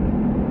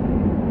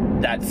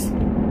that's,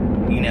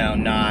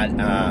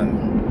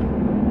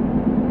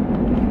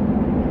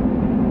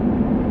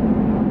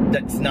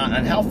 that's not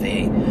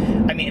unhealthy.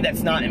 I mean,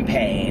 that's not in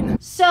pain.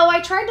 So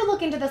I tried to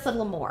look into this a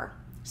little more.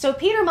 So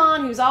Peter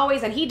Monn, who's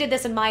always, and he did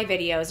this in my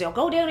videos,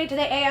 go donate to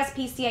the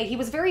ASPCA. He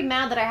was very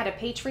mad that I had a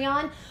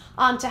Patreon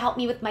to help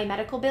me with my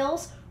medical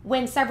bills,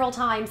 when several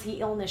times he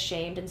illness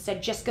shamed and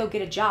said, just go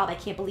get a job. I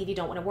can't believe you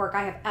don't want to work.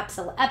 I have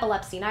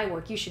epilepsy and I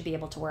work. You should be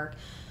able to work.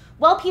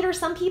 Well, Peter,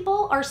 some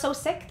people are so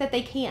sick that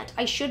they can't.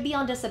 I should be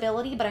on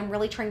disability, but I'm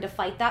really trying to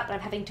fight that, but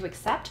I'm having to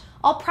accept.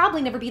 I'll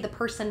probably never be the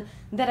person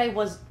that I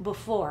was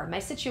before. My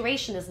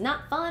situation is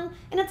not fun,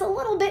 and it's a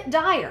little bit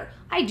dire.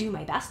 I do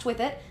my best with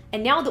it,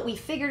 and now that we've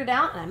figured it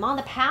out and I'm on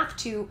the path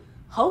to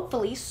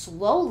hopefully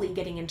slowly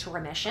getting into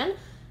remission,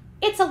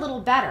 it's a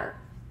little better.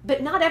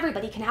 But not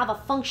everybody can have a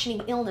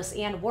functioning illness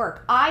and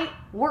work. I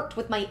worked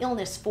with my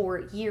illness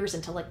for years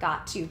until it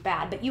got too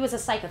bad, but you as a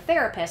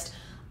psychotherapist,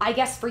 I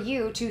guess for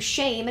you to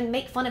shame and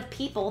make fun of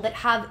people that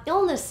have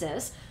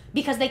illnesses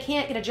because they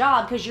can't get a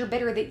job because you're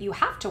bitter that you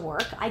have to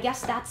work, I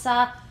guess that's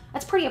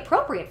pretty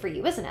appropriate for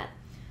you, isn't it?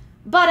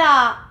 But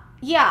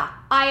yeah,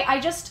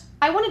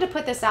 I wanted to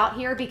put this out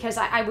here because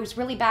I was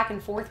really back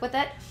and forth with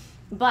it.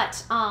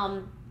 But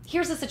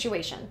here's the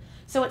situation.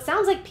 So it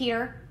sounds like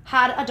Peter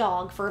had a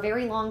dog for a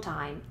very long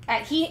time.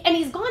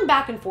 He's gone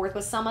back and forth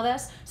with some of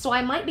this, so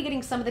I might be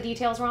getting some of the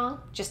details wrong.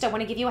 Just I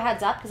want to give you a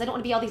heads up because I don't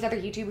want to be all these other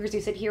YouTubers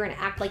who sit here and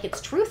act like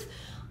it's truth.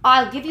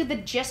 I'll give you the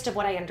gist of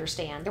what I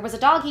understand. There was a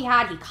dog he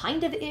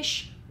kind of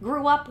ish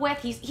grew up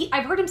with.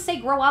 I've heard him say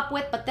grow up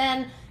with, but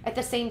then at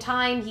the same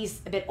time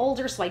he's a bit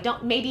older, so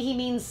maybe he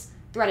means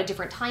throughout a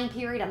different time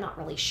period. I'm not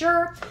really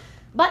sure.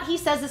 But he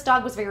says this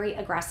dog was very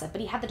aggressive,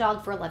 but he had the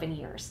dog for 11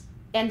 years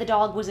and the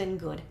dog was in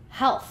good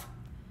health.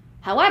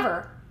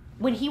 However,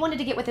 when he wanted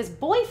to get with his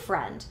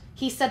boyfriend,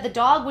 he said the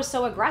dog was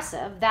so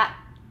aggressive that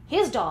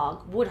his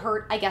dog would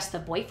hurt, I guess, the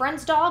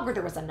boyfriend's dog, or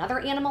there was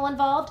another animal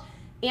involved,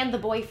 and the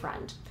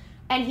boyfriend.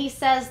 And he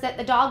says that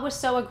the dog was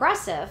so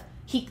aggressive,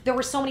 there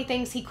were so many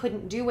things he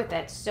couldn't do with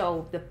it,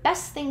 so the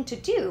best thing to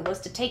do was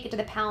to take it to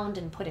the pound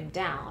and put him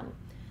down.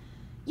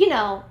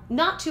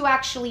 Not to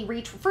actually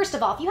reach... First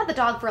of all, if you had the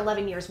dog for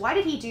 11 years, why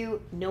did he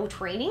do no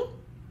training?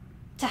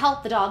 To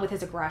help the dog with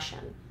his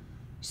aggression.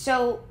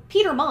 So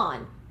Peter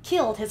Monn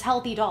killed his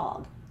healthy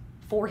dog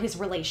for his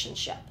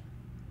relationship.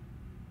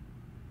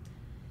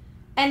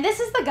 And this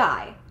is the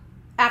guy,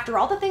 after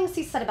all the things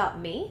he said about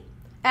me,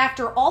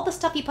 after all the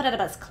stuff he put out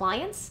about his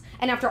clients,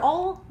 and after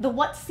all the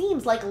what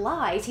seems like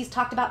lies he's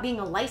talked about being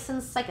a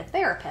licensed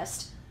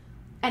psychotherapist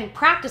and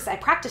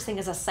practicing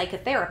as a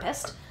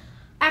psychotherapist,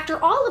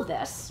 after all of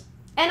this,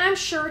 and I'm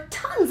sure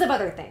tons of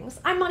other things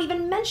I'm not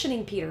even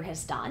mentioning Peter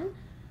has done,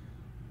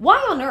 why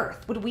on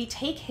earth would we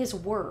take his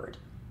word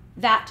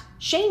that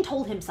Shane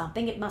told him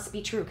something, it must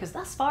be true? Because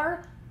thus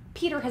far,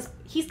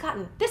 he's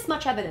gotten this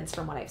much evidence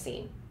from what I've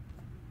seen.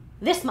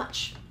 This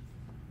much.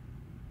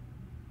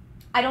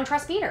 I don't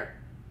trust Peter.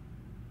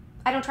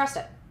 I don't trust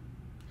it.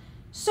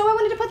 So I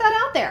wanted to put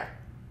that out there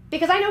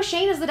because I know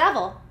Shane is the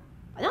devil.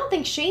 I don't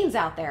think Shane's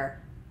out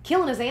there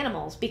killing his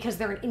animals because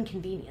they're an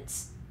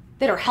inconvenience,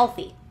 that are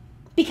healthy,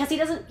 because he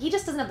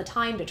just doesn't have the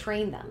time to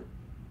train them.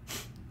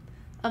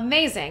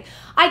 Amazing.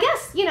 I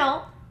guess, you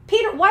know,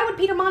 why would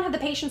Peter Monn have the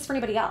patience for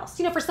anybody else?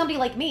 You know, for somebody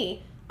like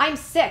me, I'm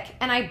sick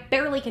and I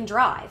barely can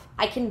drive.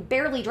 I can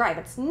barely drive.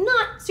 It's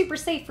not super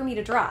safe for me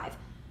to drive.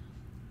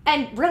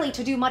 And really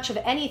to do much of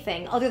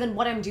anything other than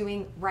what I'm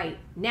doing right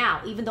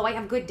now, even though I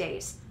have good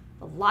days.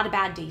 A lot of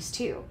bad days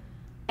too.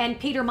 And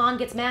Peter Monn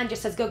gets mad and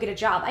just says, go get a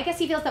job. I guess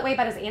he feels that way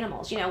about his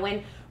animals. You know,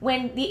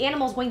 when the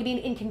animal's going to be an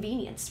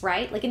inconvenience,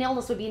 right? Like an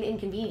illness would be an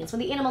inconvenience. When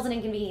the animal's an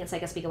inconvenience, I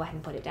guess we go ahead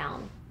and put it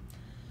down.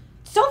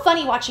 So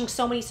funny watching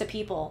so many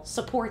people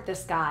support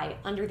this guy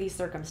under these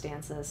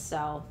circumstances.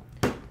 So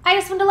I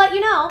just wanted to let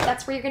you know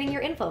that's where you're getting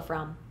your info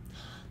from.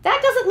 That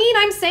doesn't mean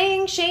I'm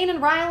saying Shane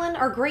and Ryland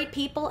are great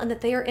people and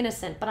that they are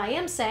innocent, but I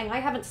am saying I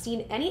haven't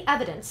seen any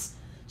evidence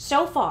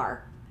so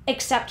far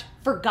except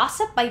for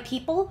gossip by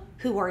people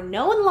who are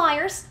known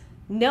liars,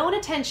 known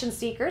attention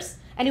seekers,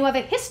 and who have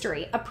a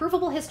history, a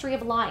provable history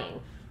of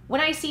lying. When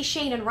I see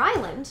Shane and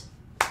Ryland,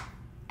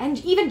 and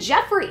even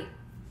Jeffree,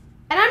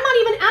 and I'm not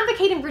even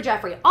advocating for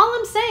Jeffree, all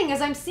I'm saying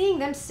is I'm seeing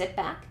them sit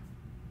back,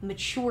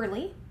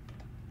 maturely,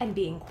 and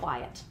being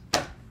quiet.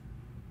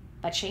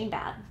 But Shane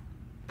bad.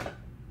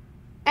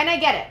 And I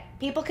get it.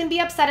 People can be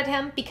upset at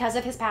him because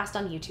of his past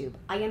on YouTube.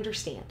 I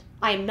understand.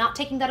 I am not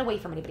taking that away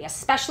from anybody,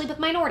 especially with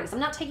minorities. I'm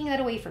not taking that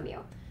away from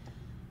you.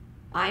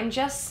 I'm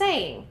just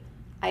saying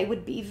I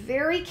would be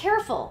very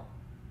careful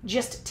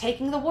just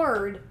taking the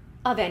word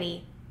of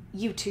any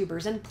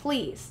YouTubers. And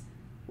please,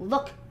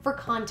 look for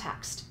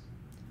context.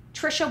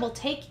 Trisha will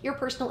take your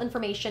personal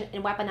information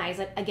and weaponize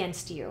it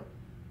against you.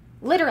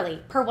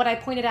 Literally, per what I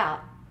pointed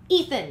out,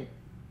 Ethan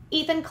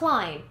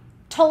Klein,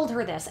 told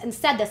her this and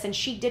said this, and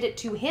she did it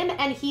to him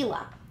and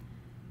Hila.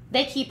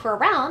 They keep her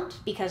around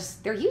because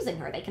they're using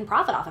her. They can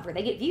profit off of her.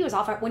 They get views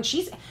off of her when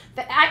she's,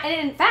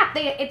 and in fact,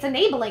 it's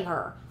enabling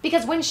her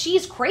because when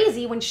she's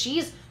crazy, when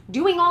she's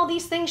doing all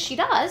these things she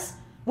does,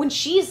 when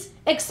she's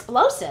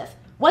explosive,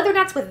 whether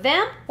that's with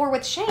them or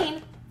with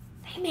Shane,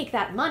 they make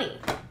that money.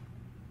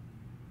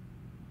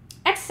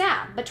 It's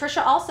sad, but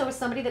Trisha also is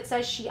somebody that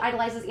says she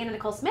idolizes Anna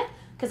Nicole Smith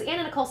because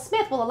Anna Nicole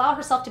Smith will allow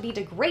herself to be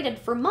degraded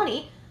for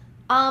money.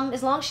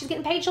 As long as she's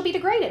getting paid, she'll be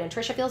degraded. And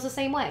Trisha feels the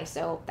same way.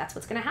 So that's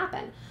what's going to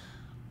happen.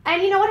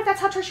 And you know what? If that's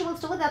how Trisha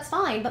wants to live, that's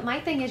fine. But my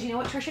thing is, you know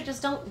what, Trisha,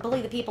 just don't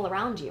bully the people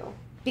around you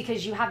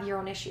because you have your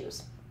own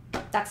issues.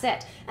 That's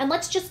it. And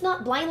let's just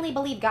not blindly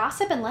believe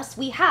gossip unless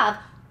we have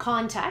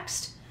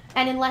context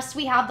and unless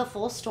we have the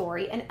full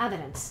story and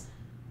evidence.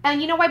 And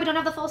you know why we don't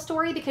have the full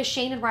story? Because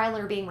Shane and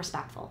Ryland are being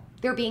respectful.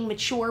 They're being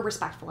mature,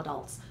 respectful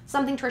adults.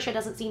 Something Trisha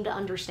doesn't seem to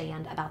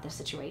understand about this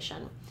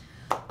situation.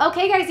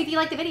 Okay, guys, if you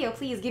like the video,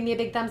 please give me a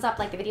big thumbs up,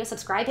 like the video,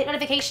 subscribe, hit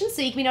notifications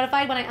so you can be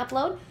notified when I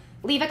upload.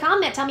 Leave a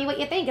comment, tell me what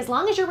you think. As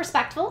long as you're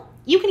respectful,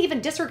 you can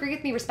even disagree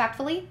with me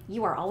respectfully.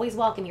 You are always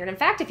welcome here. And in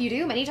fact, if you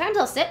do, many times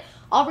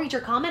I'll read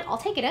your comment, I'll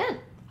take it in.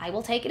 I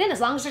will take it in as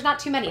long as there's not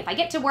too many. If I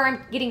get to where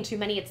I'm getting too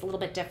many, it's a little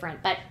bit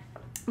different. But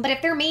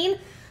if they're mean,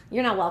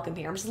 you're not welcome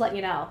here. I'm just letting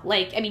you know.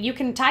 Like, I mean, you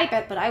can type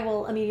it, but I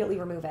will immediately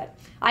remove it.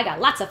 I got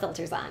lots of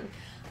filters on.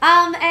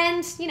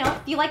 And, you know,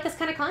 if you like this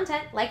kind of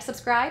content, like,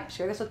 subscribe,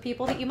 share this with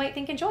people that you might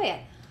think enjoy it.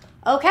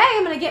 Okay,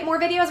 I'm going to get more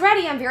videos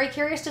ready. I'm very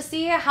curious to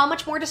see how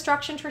much more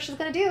destruction Trisha's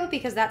going to do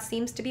because that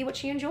seems to be what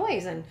she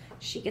enjoys and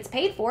she gets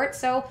paid for it.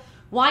 So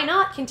why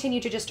not continue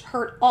to just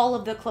hurt all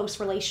of the close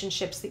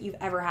relationships that you've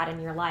ever had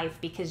in your life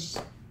because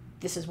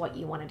this is what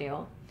you want to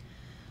do.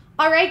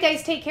 All right,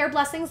 guys, take care.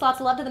 Blessings. Lots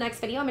of love to the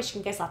next video. I'm wishing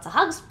you guys lots of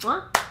hugs,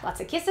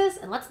 lots of kisses,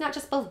 and let's not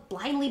just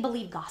blindly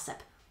believe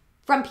gossip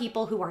from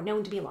people who are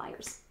known to be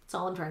liars. That's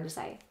all I'm trying to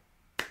say.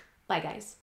 Bye, guys.